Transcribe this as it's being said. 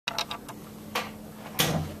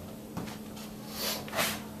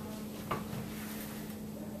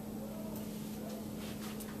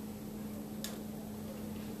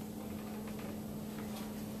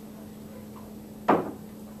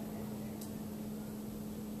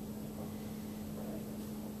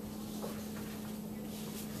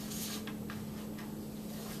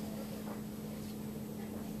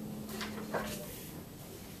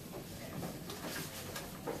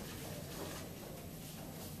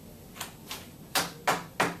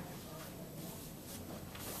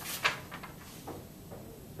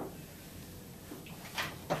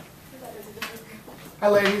Hi,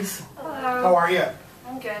 ladies. Hello. How are you?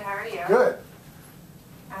 I'm good. How are you? Good.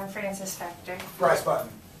 I'm Frances Spector. Bryce Button.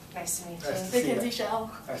 Nice to meet you. Nice to see you. McKenzie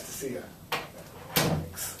Shell. Nice to see you.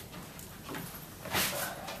 Thanks.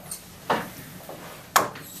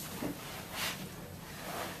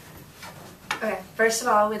 Okay, first of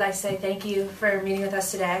all, we'd like to say thank you for meeting with us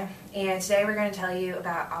today. And today we're going to tell you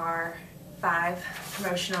about our 5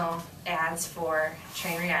 promotional ads for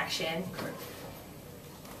Train Reaction. Okay.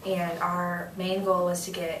 And our main goal was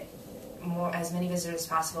to get as many visitors as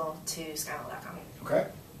possible to skymall.com. Okay.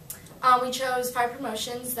 We chose 5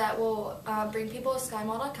 promotions that will bring people to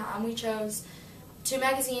skymall.com. We chose 2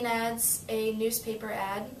 magazine ads, a newspaper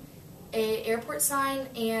ad, a airport sign,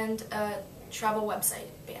 and a travel website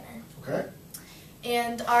banner. Okay.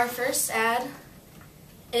 And our first ad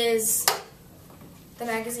is the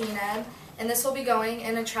magazine ad, and this will be going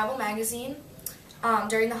in a travel magazine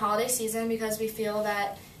during the holiday season because we feel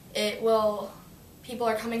that people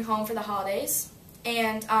are coming home for the holidays.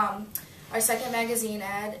 And our second magazine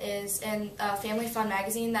ad is in a family fun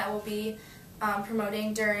magazine that will be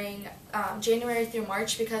promoting during January through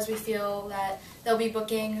March because we feel that they'll be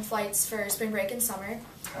booking flights for spring break and summer.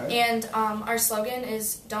 Okay. And our slogan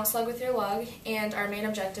is "Don't slug with your lug," and our main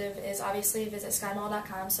objective is obviously visit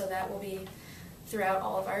skymall.com, so that will be throughout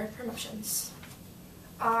all of our promotions.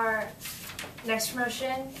 Our next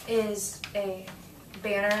promotion is a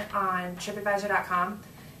banner on tripadvisor.com,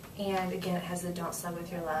 and again it has the "Don't slug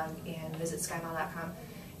with your lug" and visit skymall.com,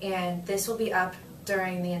 and this will be up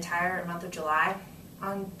during the entire month of July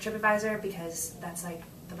on TripAdvisor because that's like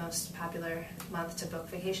the most popular month to book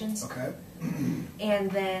vacations. Okay. And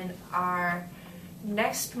then our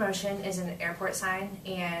next promotion is an airport sign,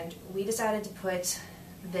 and we decided to put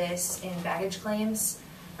this in baggage claims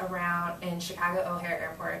around in Chicago O'Hare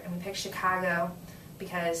Airport, and we picked Chicago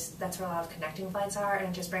because that's where a lot of connecting flights are, and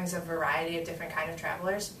it just brings a variety of different kind of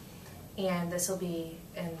travelers. And this will be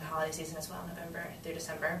in the holiday season as well, November through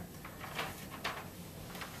December.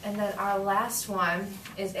 And then our last one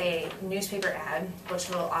is a newspaper ad, which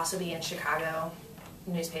will also be in Chicago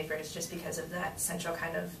newspapers just because of that central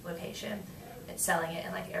kind of location. It's selling it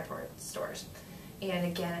in like airport stores. And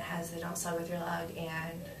again, it has the "Don't slug with your lug"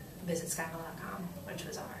 and visit skymall.com, which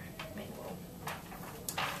was our main goal.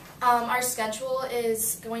 Our schedule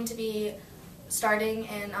is going to be starting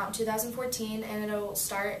in 2014, and it'll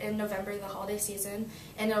start in November, the holiday season,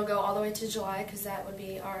 and it'll go all the way to July because that would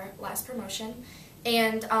be our last promotion.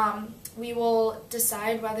 And we will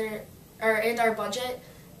decide and our budget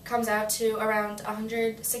comes out to around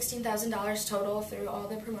 $116,000 total through all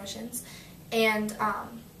the promotions. And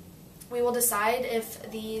we will decide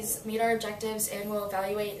if these meet our objectives, and we'll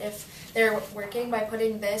evaluate if they're working by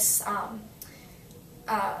putting this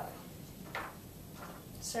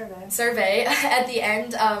survey at the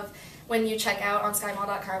end of when you check out on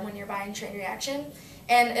skymall.com when you're buying Train Reaction.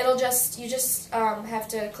 And you just have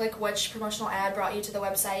to click which promotional ad brought you to the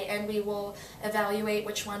website, and we will evaluate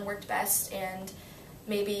which one worked best and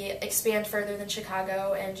maybe expand further than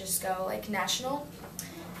Chicago and just go like national.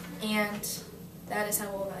 And that is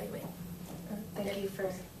how we'll evaluate. Thank you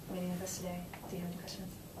for meeting with us today. Do you have any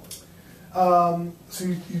questions? So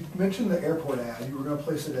you mentioned the airport ad. You were going to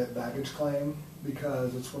place it at baggage claim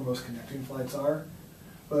because it's where most connecting flights are.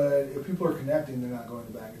 But if people are connecting, they're not going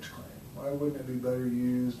to baggage claim. Why wouldn't it be better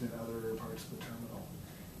used in other parts of the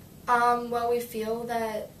terminal? Well, we feel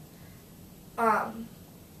that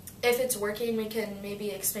if it's working, we can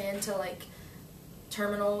maybe expand to like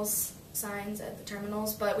terminals, signs at the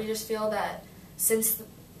terminals, but we just feel that since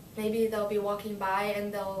maybe they'll be walking by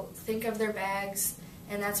and they'll think of their bags,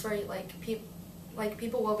 and that's where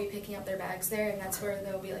people will be picking up their bags there, and that's where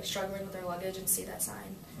they'll be like struggling with their luggage and see that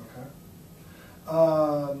sign. Okay.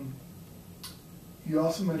 You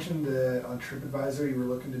also mentioned that on TripAdvisor you were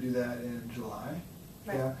looking to do that in July.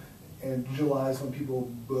 Right. Yeah. And July is when people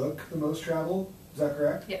book the most travel. Is that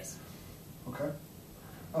correct? Yes. Okay.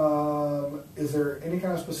 Is there any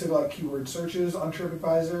kind of specific like keyword searches on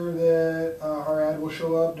TripAdvisor that our ad will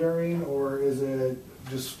show up during, or is it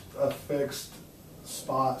just a fixed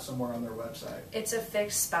spot somewhere on their website? It's a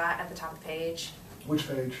fixed spot at the top of the page. Which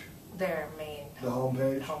page? Their main The home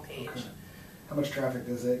page? homepage. Okay. How much traffic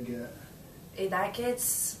does it get? That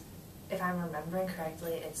gets, if I'm remembering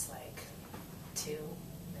correctly, it's like 2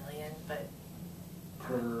 million, but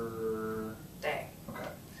Per day. Okay.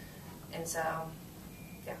 And so,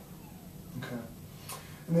 yeah. Okay.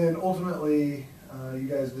 And then ultimately, you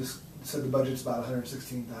guys just said the budget's about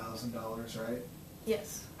 $116,000, right?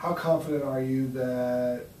 Yes. How confident are you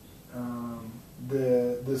that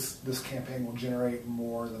this campaign will generate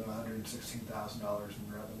more than $116,000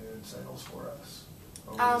 in revenue and sales for us?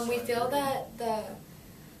 We feel that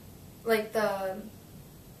like the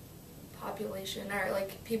population or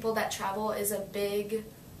like people that travel is a big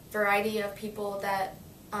variety of people that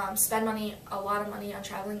spend a lot of money on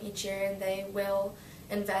traveling each year, and they will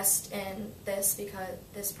invest in this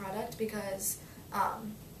product because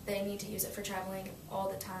they need to use it for traveling all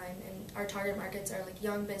the time. And our target markets are like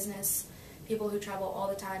young business, people who travel all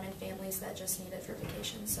the time, and families that just need it for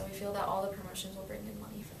vacations. So we feel that all the promotions will bring in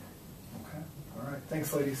money for that. Okay. All right.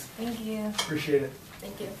 Thanks, ladies. Thank you. Appreciate it.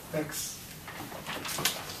 Thank you. Thanks.